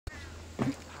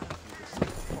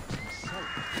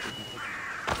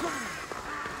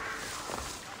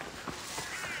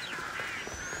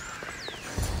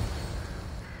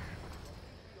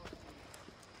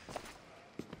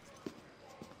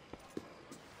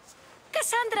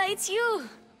Kassandra, it's you!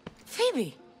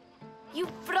 Phoibe! You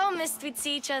promised we'd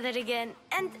see each other again,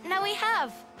 and now we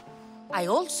have. I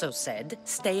also said,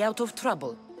 stay out of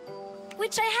trouble.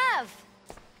 Which I have.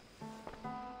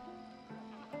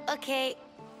 Okay,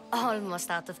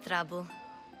 almost out of trouble.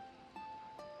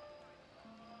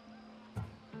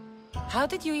 How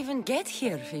did you even get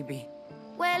here, Phoibe?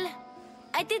 Well,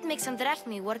 I did make some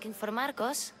drachmi working for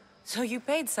Markos. So you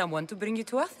paid someone to bring you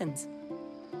to Athens?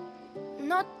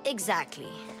 Not exactly.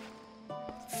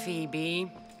 Phoibe...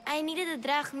 I needed a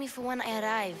drachmi for when I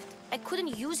arrived. I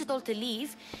couldn't use it all to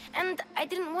leave, and I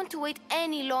didn't want to wait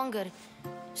any longer.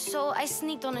 So I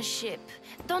sneaked on a ship.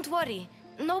 Don't worry,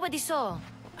 nobody saw.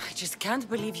 I just can't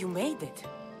believe you made it.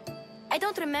 I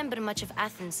don't remember much of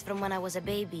Athens from when I was a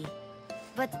baby.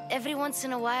 But every once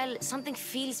in a while, something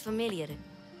feels familiar.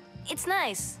 It's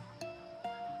nice.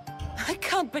 I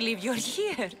can't believe you're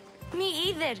here. Me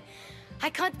either. I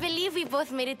can't believe we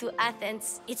both made it to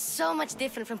Athens. It's so much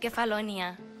different from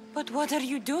Kephallonia. But what are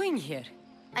you doing here?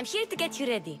 I'm here to get you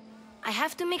ready. I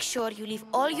have to make sure you leave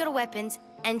all your weapons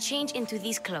and change into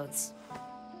these clothes.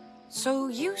 So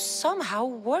you somehow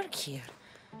work here?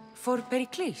 For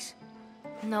Perikles?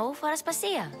 No, for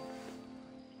Aspasia.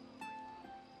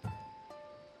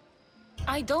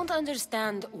 I don't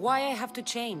understand why I have to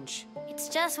change. It's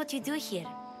just what you do here.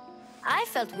 I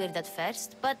felt weird at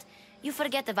first, but you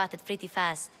forget about it pretty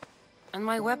fast. And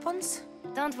my weapons?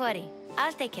 Don't worry,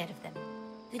 I'll take care of them.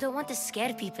 You don't want to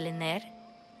scare people in there.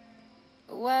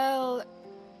 Well...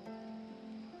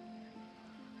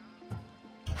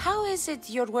 How is it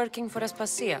you're working for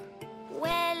Aspasia?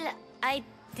 Well, I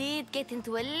did get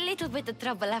into a little bit of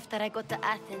trouble after I got to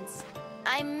Athens.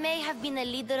 I may have been a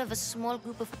leader of a small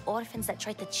group of orphans that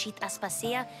tried to cheat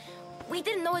Aspasia. We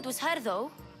didn't know it was her,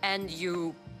 though. And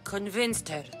you convinced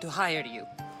her to hire you?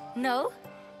 No,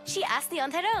 she asked me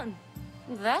on her own.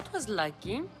 That was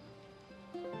lucky.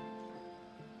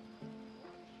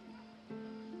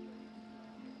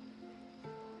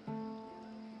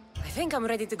 I think I'm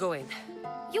ready to go in.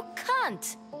 You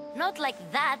can't. Not like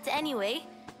that, anyway.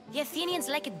 The Athenians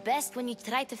like it best when you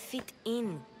try to fit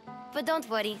in. But don't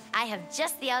worry, I have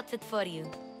just the outfit for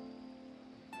you.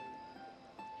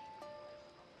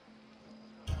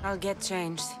 I'll get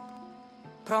changed.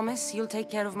 Promise you'll take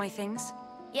care of my things?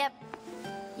 Yep.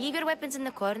 Leave your weapons in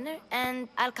the corner, and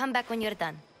I'll come back when you're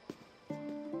done.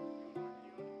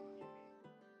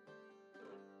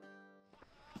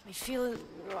 I feel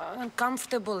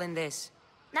uncomfortable in this.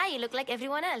 Now you look like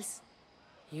everyone else.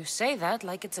 You say that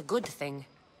like it's a good thing.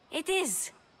 It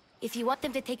is. If you want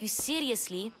them to take you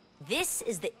seriously, this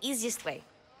is the easiest way.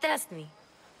 Trust me.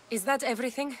 Is that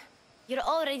everything? You're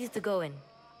all ready to go in.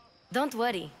 Don't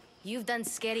worry. You've done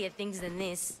scarier things than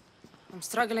this. I'm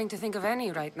struggling to think of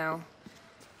any right now.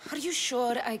 Are you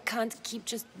sure I can't keep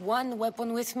just one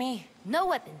weapon with me? No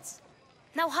weapons.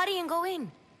 Now hurry and go in.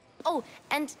 Oh,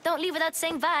 and don't leave without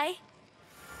saying bye.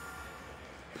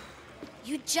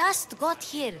 You just got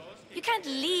here. You can't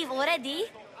leave already.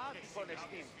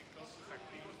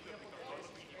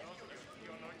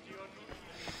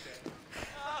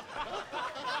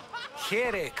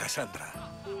 Here, Kassandra.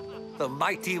 The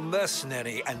mighty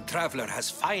mercenary and traveler has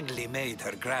finally made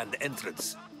her grand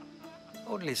entrance.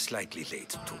 Only slightly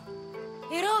late, too.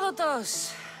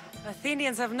 Herodotos!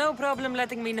 Athenians have no problem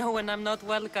letting me know when I'm not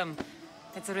welcome.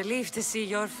 It's a relief to see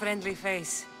your friendly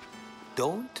face.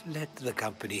 Don't let the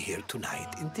company here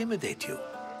tonight intimidate you.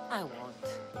 I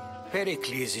won't.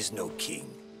 Perikles is no king.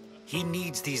 He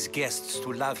needs these guests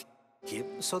to love him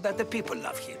so that the people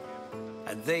love him.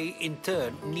 And they, in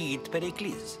turn, need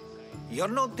Perikles. You're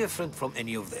no different from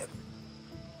any of them.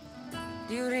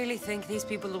 Do you really think these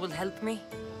people will help me?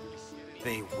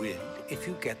 They will if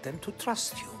you get them to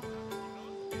trust you.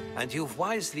 And you've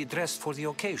wisely dressed for the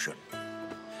occasion.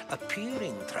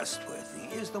 Appearing trustworthy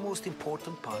is the most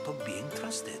important part of being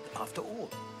trusted, after all.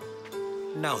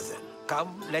 Now then,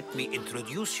 come, let me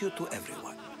introduce you to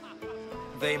everyone.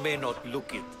 They may not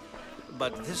look it,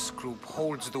 but this group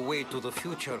holds the way to the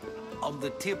future on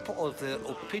the tip of their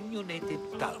opinionated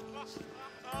tongues.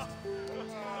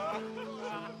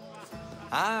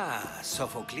 Ah,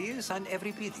 Sophocles and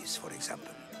Euripides, for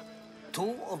example.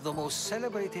 Two of the most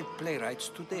celebrated playwrights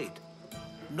to date.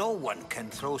 No one can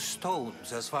throw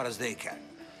stones as far as they can.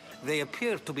 They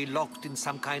appear to be locked in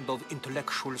some kind of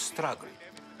intellectual struggle,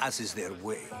 as is their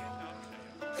way.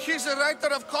 He's a writer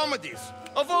of comedies,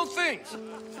 of all things.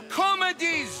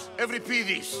 Comedies,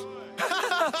 Euripides.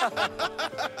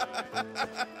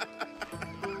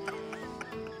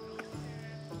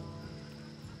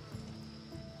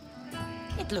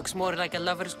 It looks more like a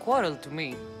lover's quarrel to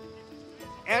me.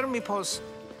 Hermippos,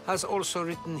 has also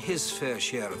written his fair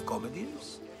share of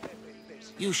comedies.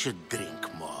 You should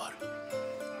drink more.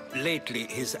 Lately,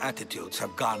 his attitudes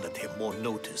have garnered him more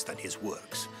notice than his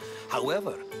works.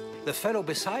 However, the fellow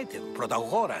beside him,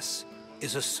 Protagoras,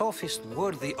 is a sophist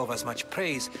worthy of as much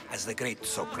praise as the great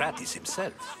Socrates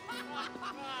himself.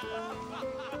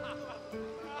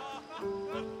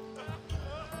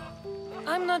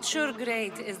 I'm not sure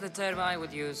great is the term I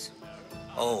would use.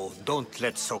 Oh, don't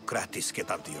let Socrates get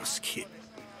under your skin.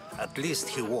 At least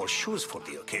he wore shoes for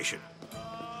the occasion.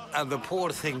 And the poor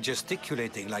thing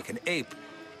gesticulating like an ape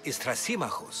is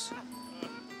Thrasymachos.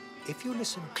 If you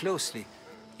listen closely,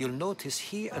 you'll notice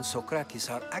he and Socrates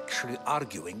are actually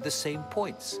arguing the same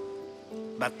points.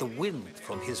 But the wind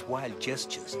from his wild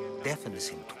gestures deafens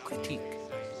him to critique.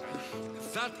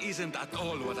 That isn't at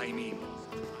all what I mean.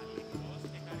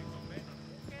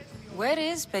 Where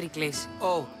is Perikles?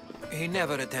 Oh, he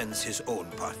never attends his own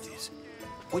parties.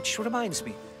 Which reminds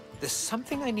me, there's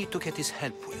something I need to get his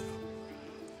help with.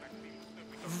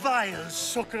 Vile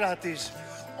Socrates,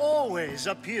 always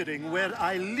appearing where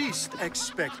I least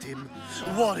expect him.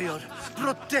 Warrior,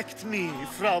 protect me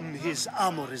from his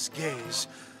amorous gaze.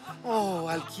 Oh,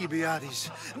 Alcibiades,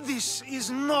 this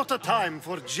is not a time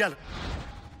for jealousy,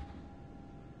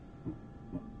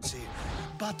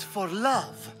 but for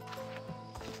love.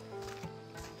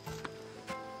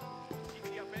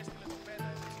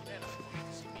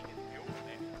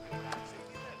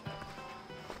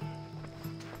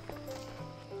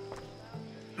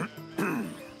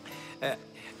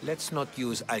 Let's not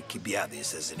use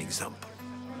Alcibiades as an example.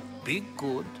 Be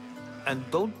good, and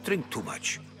don't drink too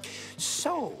much.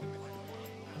 So,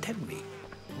 tell me,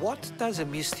 what does a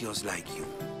Mystios like you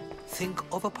think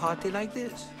of a party like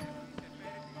this?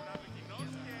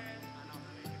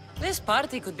 This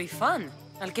party could be fun.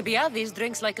 Alcibiades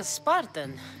drinks like a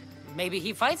Spartan. Maybe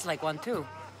he fights like one too.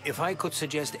 If I could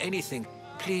suggest anything,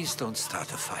 please don't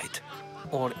start a fight,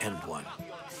 or end one.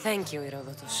 Thank you,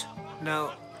 Herodotos.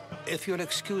 Now, if you'll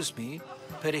excuse me,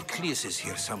 Perikles is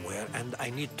here somewhere, and I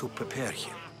need to prepare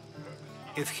him.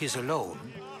 If he's alone,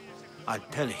 I'll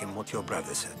tell him what your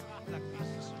brother said.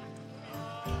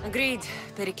 Agreed.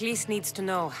 Perikles needs to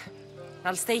know.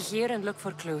 I'll stay here and look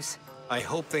for clues. I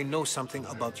hope they know something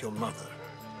about your mother.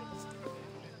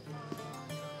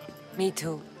 Me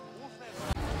too.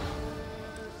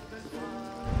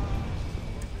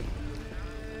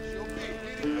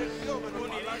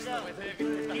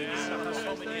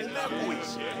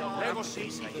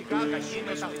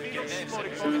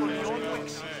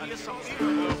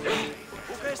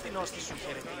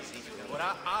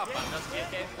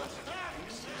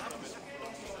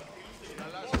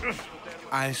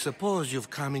 I suppose you've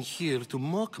come in here to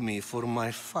mock me for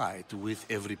my fight with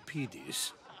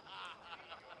Euripides.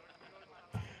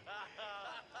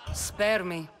 Spare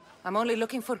me. I'm only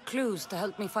looking for clues to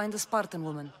help me find a Spartan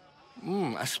woman.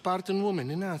 A Spartan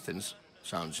woman in Athens.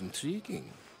 Sounds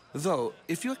intriguing. Though,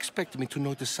 if you expect me to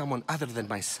notice someone other than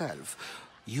myself,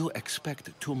 you expect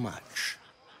too much.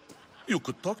 You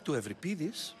could talk to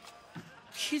Euripides.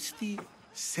 He's the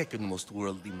second most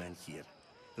worldly man here.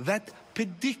 That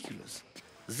pediculous,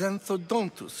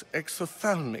 xanthodontus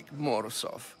exophthalmic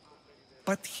Morosov.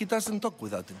 But he doesn't talk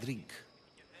without a drink.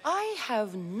 I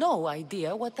have no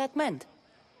idea what that meant.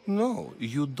 No,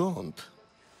 you don't.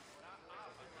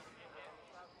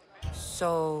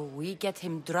 So we get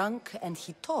him drunk and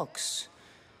he talks.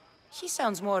 He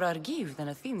sounds more Argive than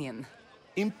Athenian.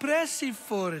 Impressive,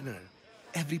 foreigner.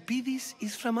 Euripides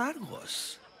is from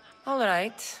Argos. All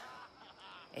right.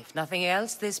 If nothing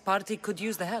else, this party could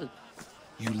use the help.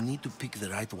 You'll need to pick the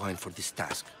right wine for this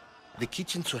task. The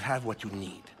kitchen should have what you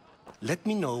need. Let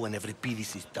me know when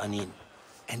Euripides is done in,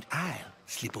 and I'll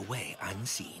slip away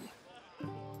unseen.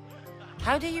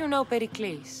 How do you know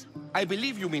Perikles? I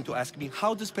believe you mean to ask me,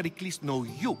 how does Pericles know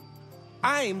you?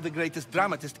 I'm the greatest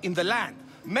dramatist in the land,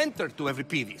 mentor to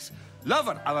Euripides,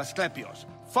 lover of Asclepios,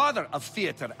 father of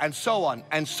theater, and so on,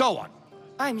 and so on.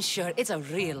 I'm sure it's a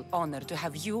real honor to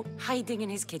have you hiding in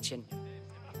his kitchen.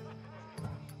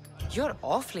 You're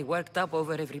awfully worked up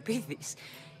over Euripides.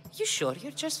 You sure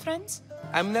you're just friends?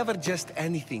 I'm never just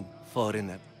anything,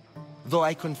 foreigner. Though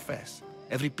I confess,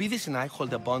 Euripides and I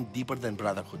hold a bond deeper than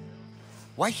brotherhood.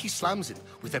 Why he slams it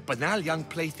with a banal young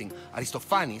plaything,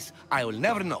 Aristophanes, I will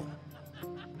never know.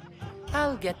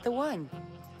 I'll get the wine.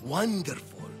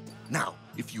 Wonderful. Now,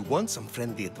 if you want some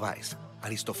friendly advice,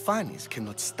 Aristophanes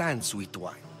cannot stand sweet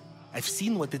wine. I've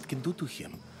seen what it can do to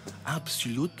him.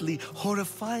 Absolutely,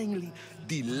 horrifyingly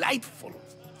delightful.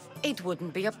 It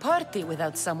wouldn't be a party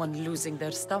without someone losing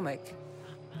their stomach.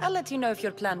 I'll let you know if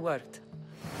your plan worked.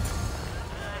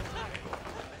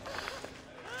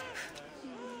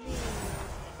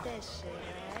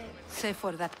 Save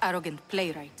for that arrogant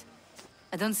playwright.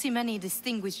 I don't see many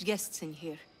distinguished guests in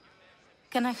here.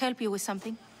 Can I help you with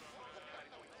something?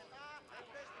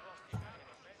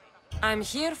 I'm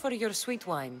here for your sweet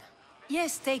wine.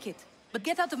 Yes, take it. But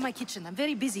get out of my kitchen. I'm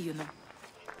very busy, you know.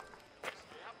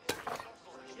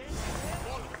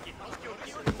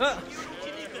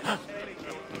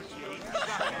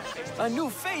 A new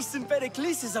face in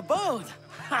Perikles' abode!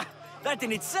 Ha! That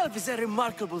in itself is a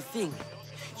remarkable thing.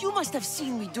 You must have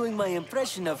seen me doing my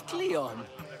impression of Cleon.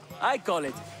 I call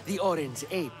it the Orange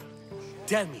Ape.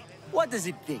 Tell me, what does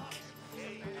it think?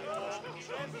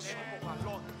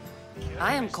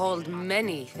 I am called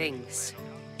many things.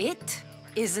 It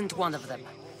isn't one of them.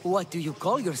 What do you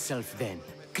call yourself then?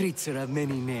 Creature of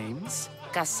many names?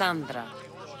 Kassandra.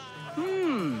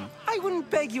 I wouldn't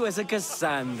peg you as a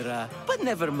Kassandra, but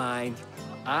never mind.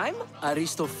 I'm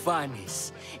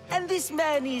Aristophanes, and this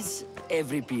man is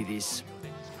Euripides.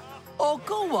 Oh,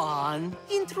 go on.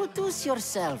 Introduce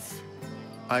yourself.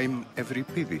 I'm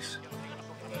Euripides.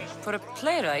 For a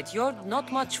playwright, you're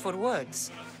not much for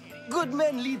words. Good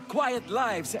men lead quiet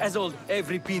lives, as old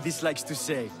Euripides likes to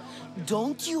say.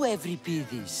 Don't you,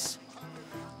 Euripides?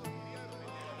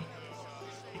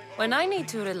 When I need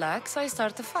to relax, I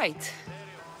start a fight.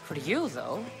 For you,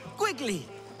 though... Quickly!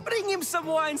 Bring him some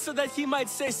wine so that he might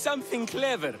say something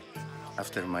clever.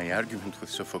 After my argument with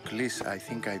Sophocles, I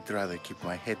think I'd rather keep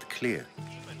my head clear.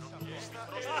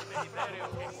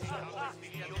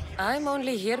 I'm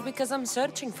only here because I'm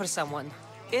searching for someone.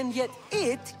 And yet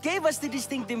it gave us the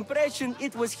distinct impression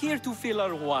it was here to fill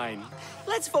our wine.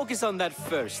 Let's focus on that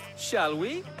first, shall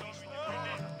we?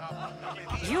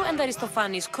 You and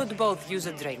Aristophanes could both use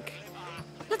a drink.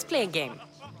 Let's play a game.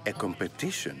 A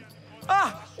competition?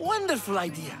 Ah, wonderful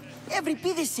idea.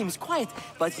 Euripides seems quiet,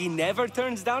 but he never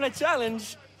turns down a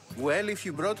challenge. Well, if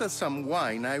you brought us some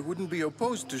wine, I wouldn't be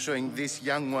opposed to showing this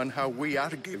young one how we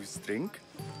Argives drink.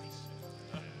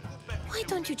 Why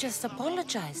don't you just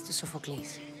apologize to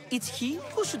Sophocles? It's he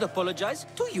who should apologize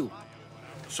to you.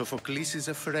 Sophocles is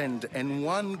a friend, and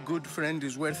one good friend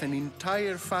is worth an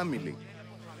entire family.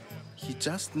 He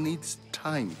just needs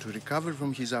time to recover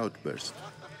from his outburst.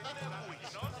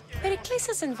 Perikles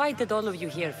has invited all of you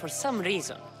here for some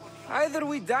reason. Either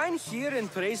we dine here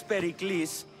and praise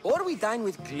Perikles, or we dine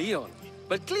with Cleon.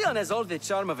 But Cleon has all the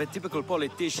charm of a typical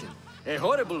politician. A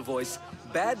horrible voice,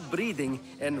 bad breeding,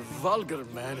 and vulgar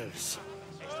manners.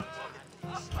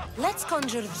 Let's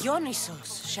conjure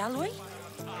Dionysos, shall we?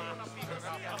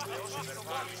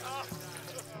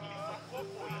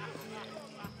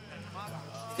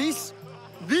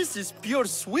 This is pure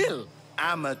swill.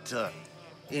 Amateur.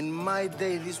 In my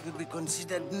day, this would be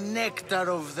considered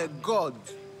nectar of the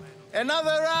gods.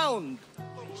 Another round!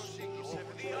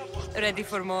 Ready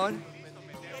for more?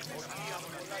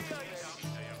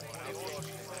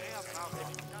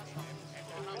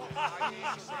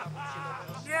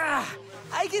 Yeah,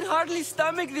 I can hardly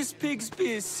stomach this pig's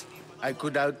piss. I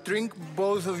could outdrink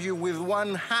both of you with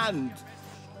one hand.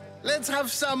 Let's have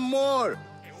some more!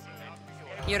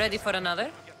 You ready for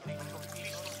another?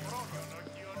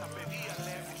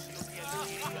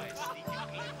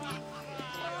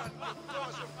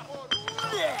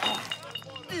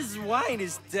 This wine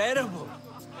is terrible.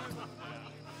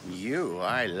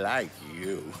 I like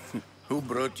you. Who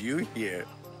brought you here?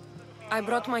 I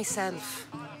brought myself.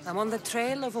 I'm on the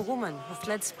trail of a woman who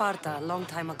fled Sparta a long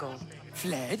time ago.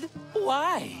 Fled?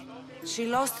 Why? She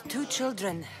lost 2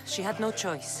 children. She had no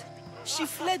choice. She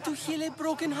fled to heal a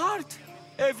broken heart.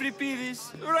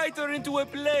 Euripides, write her into a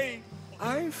play.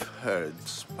 I've heard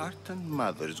Spartan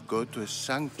mothers go to a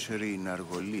sanctuary in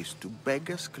Argolis to beg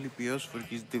Asclepios for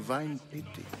his divine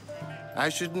pity. I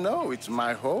should know, it's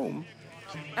my home.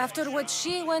 After what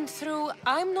she went through,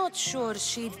 I'm not sure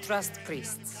she'd trust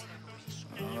priests.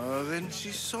 Oh, then she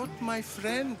sought my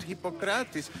friend,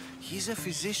 Hippocrates. He's a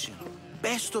physician,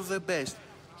 best of the best.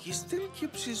 He still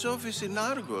keeps his office in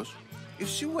Argos. If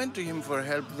she went to him for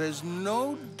help, there's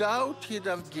no doubt he'd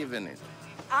have given it.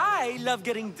 I love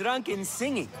getting drunk and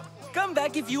singing. Come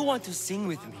back if you want to sing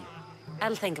with me.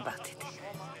 I'll think about it.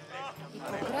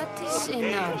 Hippocrates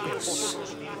in Argos.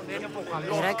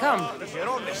 Here I come.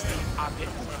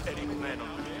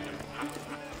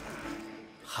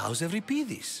 How's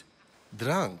Euripides?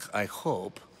 Drunk, I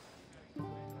hope.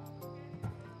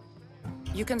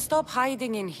 You can stop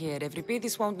hiding in here.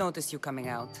 Euripides won't notice you coming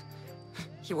out.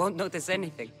 He won't notice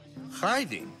anything.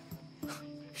 Hiding?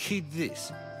 Heed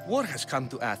this. War has come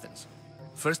to Athens.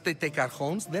 First they take our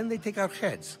homes, then they take our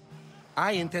heads.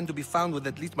 I intend to be found with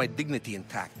at least my dignity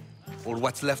intact. Or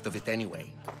what's left of it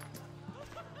anyway.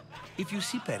 If you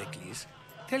see Perikles,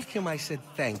 tell him I said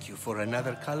thank you for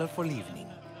another colorful evening.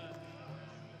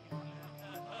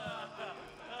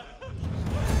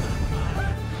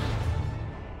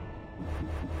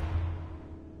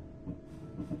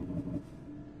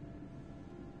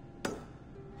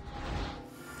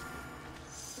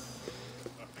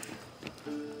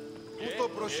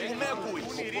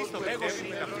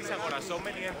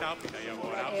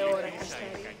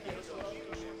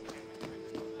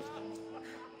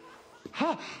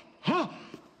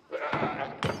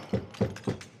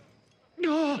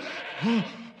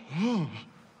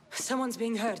 Someone's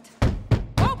being hurt.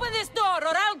 Open this door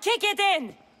or I'll kick it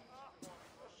in!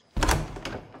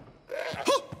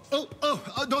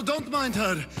 Don't mind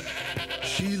her.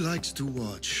 She likes to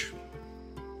watch.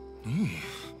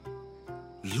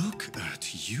 Look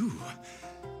at you.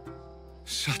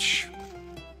 Such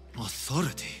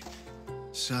authority.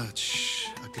 Such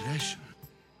aggression.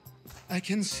 I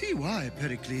can see why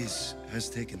Perikles has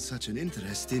taken such an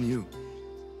interest in you.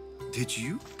 Did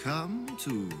you come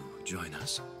to join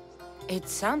us? It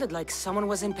sounded like someone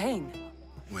was in pain.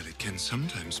 Well, it can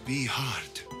sometimes be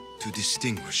hard to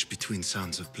distinguish between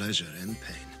sounds of pleasure and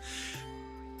pain.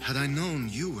 Had I known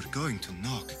you were going to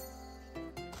knock,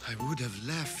 I would have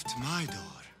left my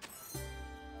door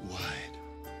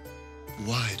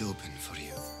wide open for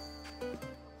you.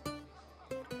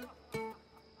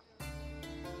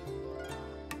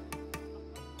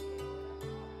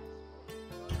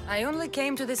 I only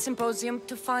came to this symposium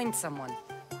to find someone.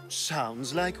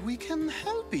 Sounds like we can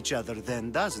help each other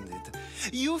then, doesn't it?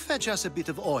 You fetch us a bit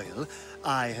of oil,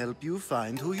 I help you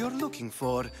find who you're looking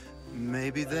for.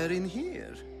 Maybe they're in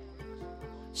here.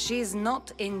 She's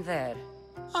not in there.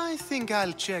 I think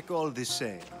I'll check all the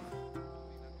same.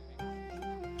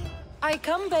 I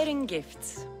come bearing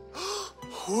gifts.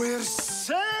 We're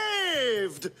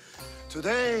saved!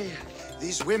 Today,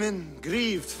 these women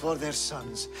grieved for their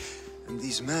sons, and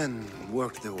these men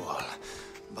worked the wall.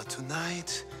 But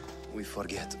tonight, we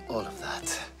forget all of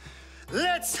that.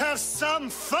 Let's have some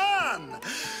fun!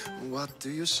 What do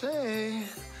you say?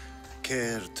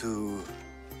 Care to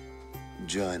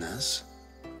join us?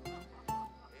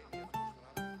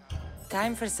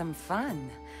 Time for some fun.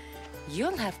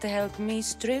 You'll have to help me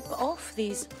strip off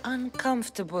these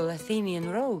uncomfortable Athenian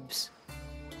robes.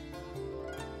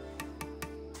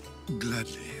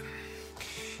 Gladly.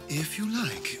 If you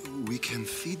like, we can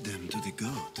feed them to the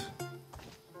goat.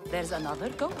 There's another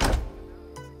goat?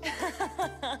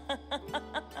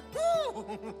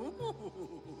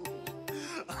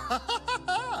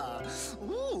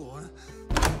 Ooh.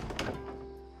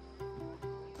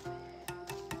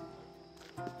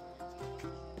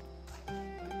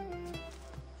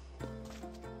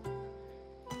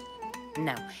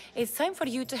 Now, it's time for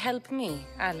you to help me,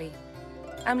 Ali.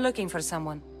 I'm looking for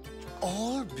someone.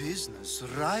 All business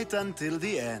right until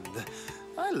the end.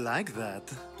 I like that.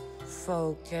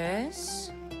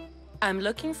 Focus. I'm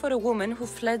looking for a woman who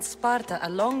fled Sparta a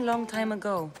long time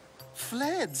ago.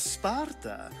 Fled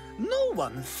Sparta? No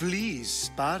one flees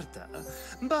Sparta.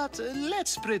 But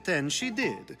let's pretend she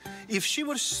did. If she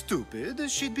were stupid,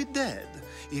 she'd be dead.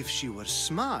 If she were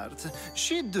smart,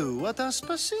 she'd do what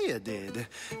Aspasia did.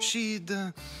 She'd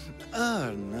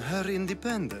earn her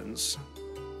independence.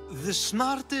 The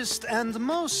smartest and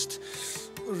most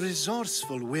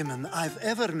resourceful women I've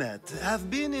ever met have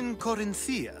been in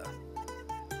Corinthia.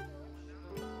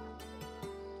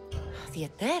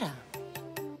 Theatera?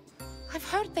 I've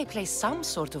heard they play some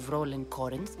sort of role in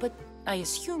Corinth, but I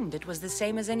assumed it was the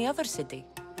same as any other city.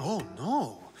 Oh,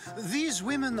 no. These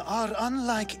women are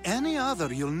unlike any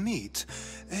other you'll meet.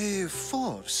 A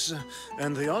force,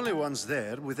 and the only ones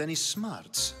there with any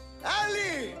smarts.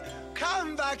 Ali!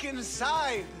 Come back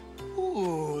inside!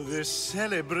 Ooh, the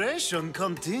celebration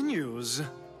continues.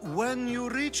 When you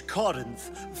reach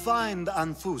Corinth, find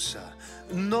Anthusa.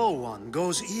 No one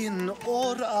goes in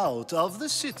or out of the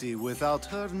city without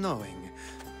her knowing.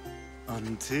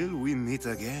 Until we meet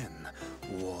again,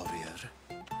 warrior.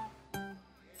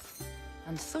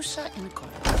 Anthusa in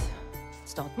Corinth.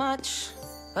 It's not much,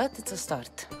 but it's a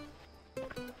start.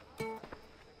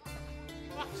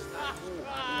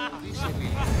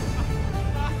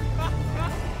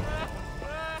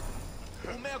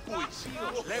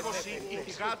 Λέγωση η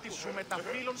θυγάτη σου με τα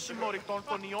φίλων συμμοριτών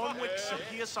των ιών μου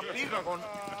εξεχίες απήγαγων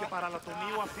και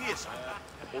παραλατωνίου αφίεσαν.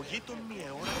 Ο γείτον μη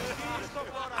αιώνα.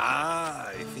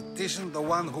 If it isn't the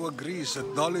one who agrees that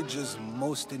knowledge is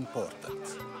most important.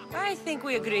 I think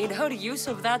we agreed our use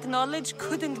of that knowledge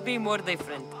couldn't be more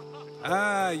different.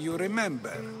 You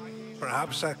remember.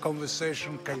 Perhaps our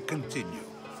conversation can continue.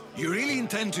 You really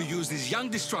intend to use this young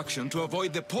destruction to avoid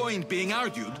the point being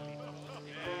argued?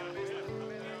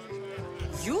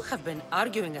 You have been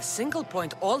arguing a single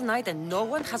point all night and no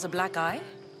one has a black eye?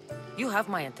 You have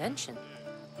my attention.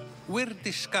 We're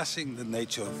discussing the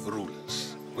nature of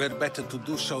rules. We're better to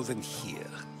do so than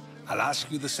here. I'll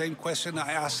ask you the same question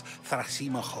I asked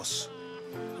Thrasymachos.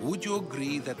 would you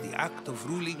agree that the act of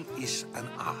ruling is an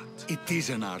art? It is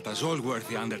an art, as all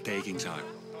worthy undertakings are.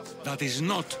 That is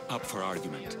not up for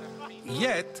argument.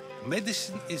 Yet,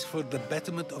 medicine is for the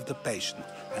betterment of the patient,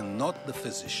 and not the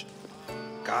physician.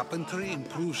 Carpentry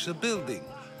improves the building,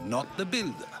 not the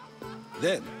builder.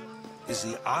 Then, is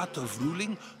the art of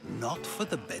ruling not for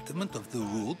the betterment of the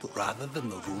ruled rather than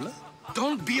the ruler?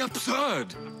 Don't be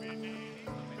absurd!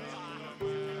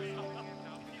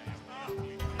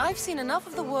 I've seen enough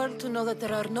of the world to know that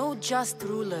there are no just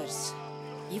rulers.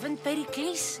 Even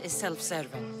Perikles is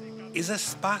self-serving. Is a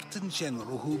Spartan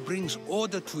general who brings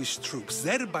order to his troops,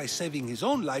 thereby saving his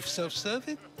own life,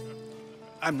 self-serving?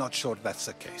 I'm not sure that's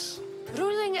the case.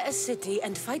 Ruling a city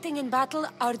and fighting in battle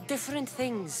are different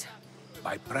things.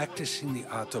 By practicing the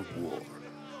art of war,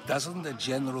 doesn't the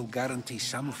general guarantee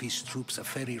some of his troops a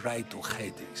ferry ride to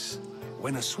Hades,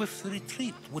 when a swift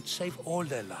retreat would save all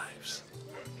their lives?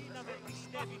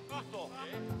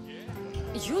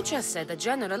 You just said a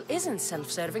general isn't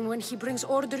self-serving when he brings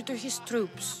order to his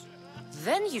troops.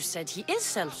 Then you said he is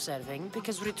self-serving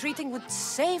because retreating would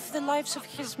save the lives of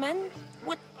his men?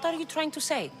 What are you trying to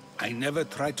say? I never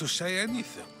tried to say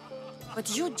anything.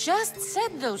 But you just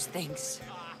said those things.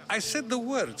 I said the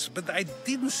words, but I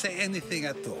didn't say anything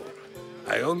at all.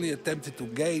 I only attempted to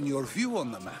gain your view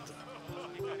on the matter.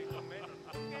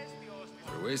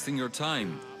 You're wasting your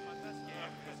time.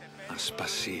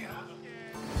 Aspasia.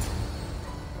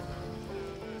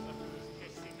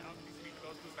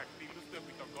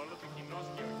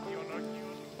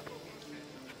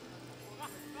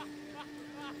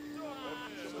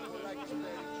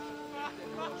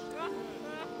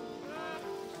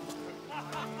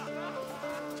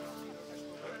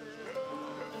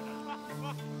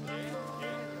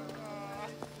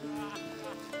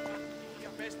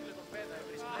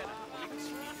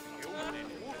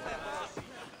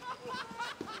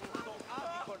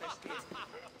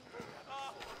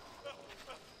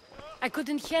 I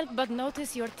couldn't help but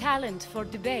notice your talent for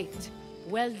debate.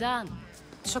 Well done.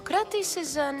 Socrates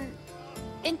is an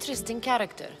interesting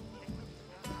character.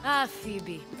 Ah,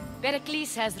 Phoibe.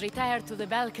 Perikles has retired to the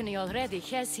balcony already,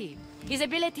 has he? His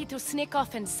ability to sneak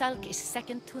off and sulk is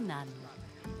second to none.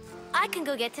 I can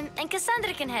go get him, and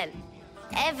Kassandra can help.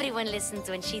 Everyone listens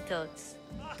when she talks.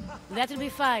 That'll be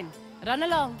fine. Run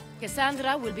along.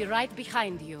 Kassandra will be right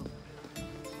behind you.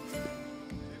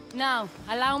 Now,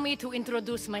 allow me to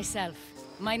introduce myself.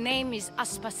 My name is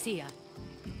Aspasia.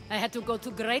 I had to go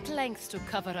to great lengths to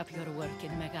cover up your work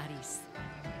in Megaris.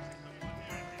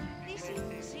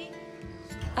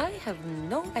 I have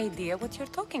no idea what you're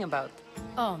talking about.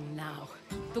 Oh, now.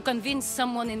 To convince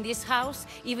someone in this house,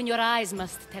 even your eyes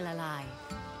must tell a lie.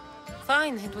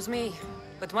 Fine, it was me.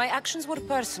 But my actions were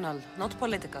personal, not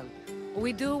political.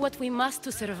 We do what we must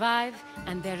to survive,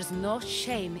 and there's no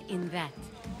shame in that.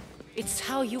 It's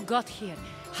how you got here,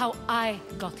 how I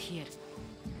got here.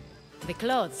 The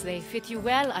clothes, they fit you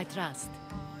well, I trust.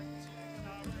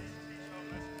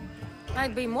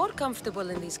 I'd be more comfortable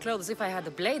in these clothes if I had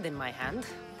a blade in my hand.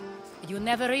 You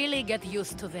never really get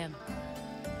used to them.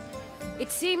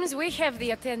 It seems we have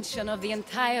the attention of the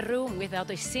entire room without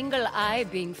a single eye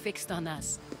being fixed on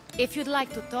us. If you'd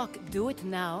like to talk, do it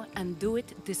now, and do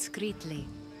it discreetly.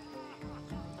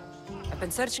 I've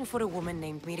been searching for a woman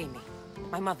named Myrine,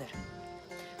 my mother.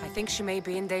 I think she may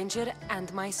be in danger,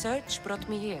 and my search brought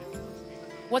me here.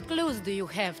 What clues do you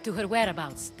have to her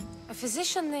whereabouts? A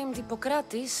physician named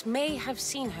Hippocrates may have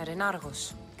seen her in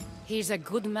Argos. He's a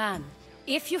good man.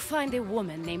 If you find a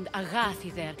woman named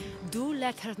Agathi there, do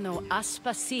let her know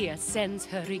Aspasia sends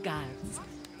her regards.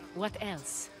 What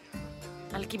else?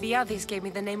 Alcibiades gave me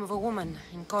the name of a woman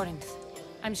in Corinth.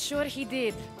 I'm sure he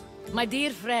did. My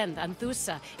dear friend,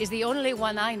 Anthusa, is the only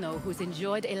one I know who's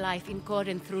enjoyed a life in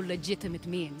Corinth through legitimate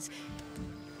means.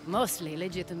 Mostly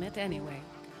legitimate, anyway.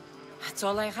 That's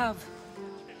all I have.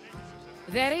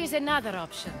 There is another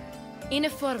option. In a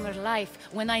former life,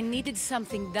 when I needed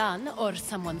something done or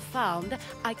someone found,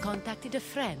 I contacted a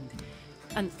friend.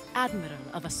 An admiral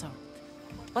of a sort.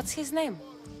 What's his name?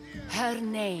 Her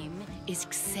name is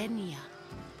Xenia.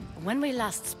 When we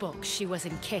last spoke, she was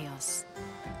in chaos.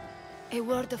 A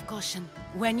word of caution.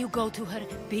 When you go to her,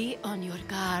 be on your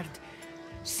guard.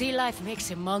 Sea life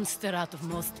makes a monster out of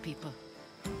most people.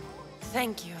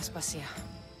 Thank you, Aspasia.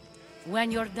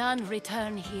 When you're done,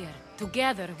 return here.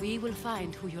 Together, we will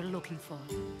find who you're looking for.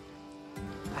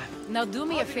 Now do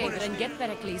me a favor and get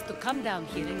Perikles to come down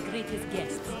here and greet his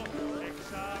guests.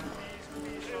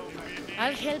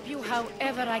 I'll help you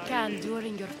however I can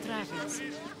during your travels.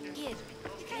 Here.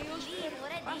 Here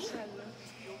already?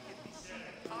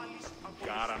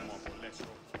 Κάραν μου από λες.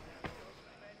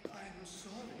 I'm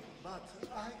sorry. but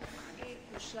I...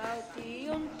 Άκουσα ότι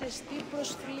Ιον τεστή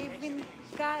προς θλίβην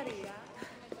κάρια.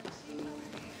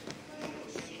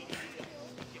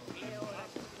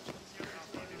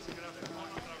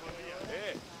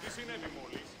 Τι συνέβη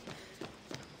μόλις?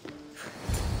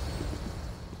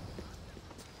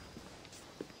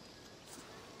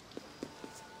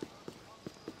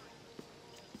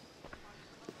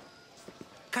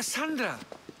 Kassandra!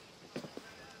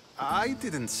 I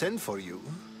didn't send for you.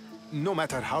 No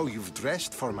matter how you've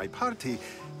dressed for my party,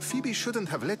 Phoibe shouldn't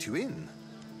have let you in.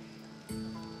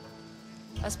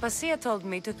 Aspasia told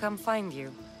me to come find you.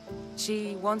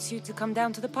 She wants you to come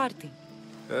down to the party.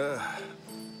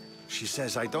 She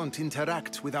says I don't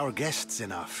interact with our guests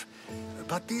enough.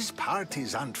 But these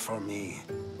parties aren't for me.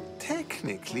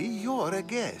 Technically, you're a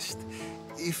guest.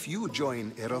 If you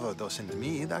join Herodotos and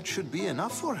me, that should be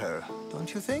enough for her,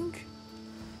 don't you think?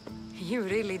 You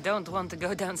really don't want to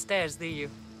go downstairs, do you?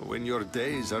 When your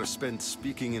days are spent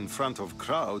speaking in front of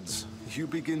crowds, you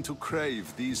begin to crave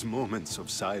these moments of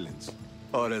silence.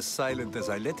 Or as silent as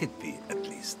I let it be, at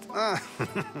least.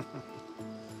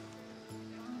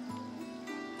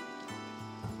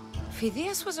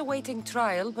 Phidias was awaiting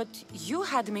trial, but you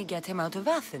had me get him out of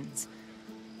Athens.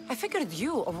 I figured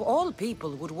you, of all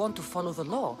people, would want to follow the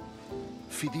law.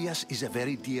 Phidias is a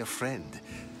very dear friend.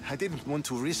 I didn't want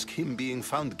to risk him being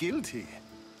found guilty.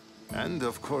 And,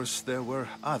 of course, there were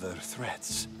other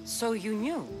threats. So you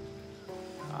knew?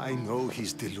 I know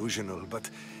he's delusional, but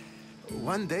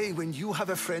one day when you have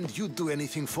a friend you'd do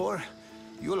anything for,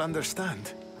 you'll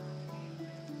understand.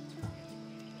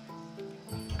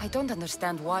 I don't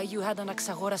understand why you had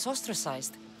Anaxagoras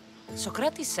ostracized.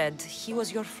 Socrates said he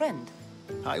was your friend.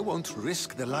 I won't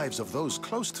risk the lives of those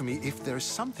close to me if there's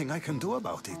something I can do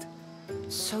about it.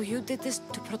 So you did this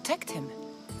to protect him?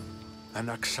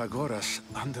 Anaxagoras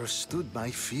understood my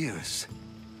fears.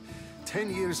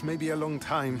 10 years may be a long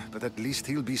time, but at least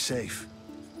he'll be safe.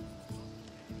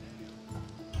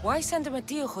 Why send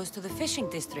Metiochos to the fishing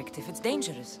district if it's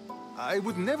dangerous? I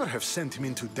would never have sent him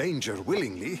into danger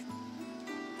willingly.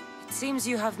 It seems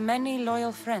you have many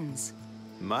loyal friends.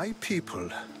 My people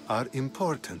are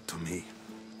important to me.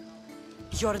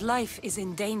 Your life is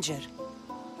in danger.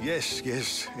 Yes,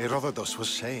 Herodotos was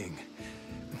saying.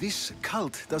 This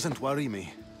cult doesn't worry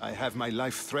me. I have my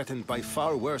life threatened by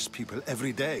far worse people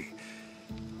every day.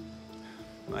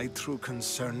 My true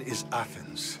concern is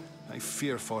Athens. I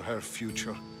fear for her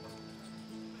future.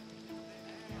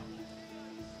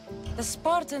 The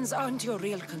Spartans aren't your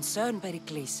real concern,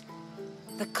 Perikles.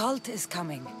 The cult is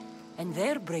coming, and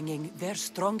they're bringing their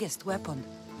strongest weapon.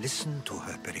 Listen to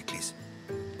her, Perikles.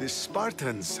 The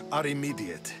Spartans are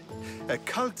immediate. A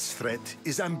cult's threat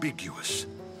is ambiguous.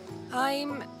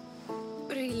 I'm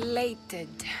related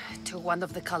to one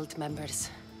of the cult members,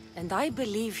 and I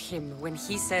believe him when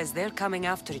he says they're coming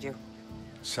after you.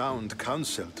 Sound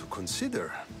counsel to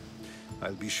consider.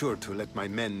 I'll be sure to let my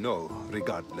men know,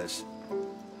 regardless.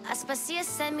 Aspasia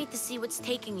sent me to see what's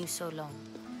taking you so long.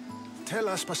 Tell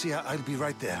Aspasia I'll be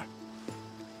right there.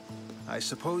 I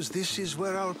suppose this is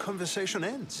where our conversation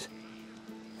ends.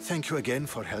 Thank you again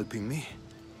for helping me.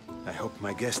 I hope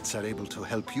my guests are able to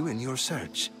help you in your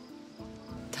search.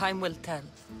 Time will tell.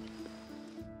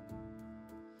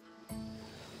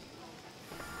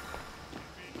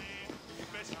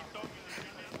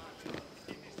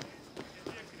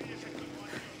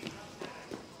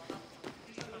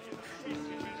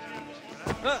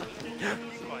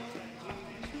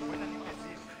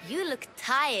 You look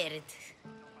tired.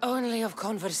 Only of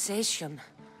conversation.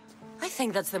 I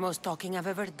think that's the most talking I've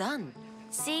ever done.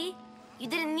 See? You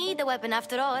didn't need the weapon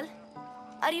after all.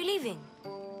 Are you leaving?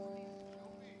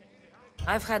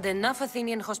 I've had enough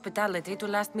Athenian hospitality to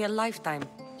last me a lifetime.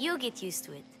 You get used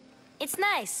to it. It's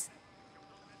nice.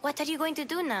 What are you going to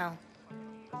do now?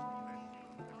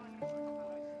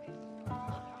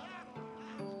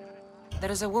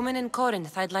 There is a woman in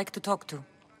Corinth I'd like to talk to.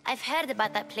 I've heard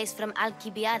about that place from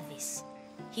Alcibiades.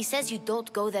 He says you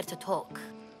don't go there to talk.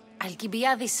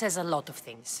 Alcibiades says a lot of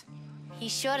things. He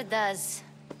sure does.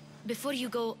 Before you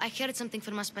go, I heard something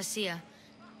from Aspasia.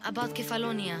 About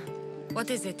Kephallonia. What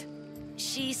is it?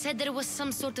 She said there was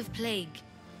some sort of plague.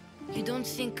 You don't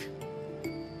think...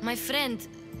 My friend,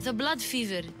 the blood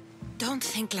fever. Don't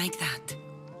think like that.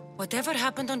 Whatever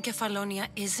happened on Kephallonia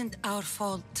isn't our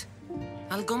fault.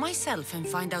 I'll go myself and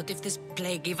find out if this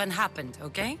plague even happened,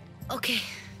 okay? Okay.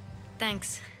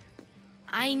 Thanks.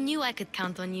 I knew I could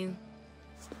count on you.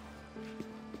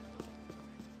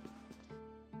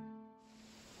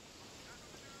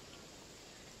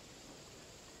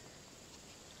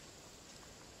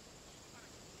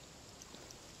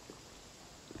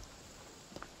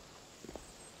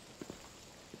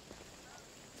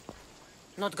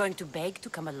 Not going to beg to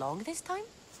come along this time?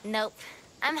 Nope.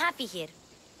 I'm happy here.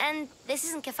 And this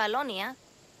isn't Kephallonia.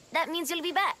 That means you'll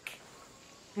be back.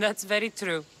 That's very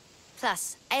true.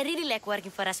 Plus, I really like working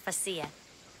for Aspasia.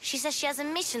 She says she has a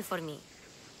mission for me.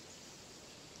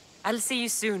 I'll see you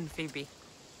soon, Phoibe.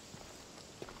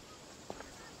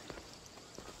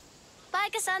 Bye,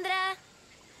 Kassandra!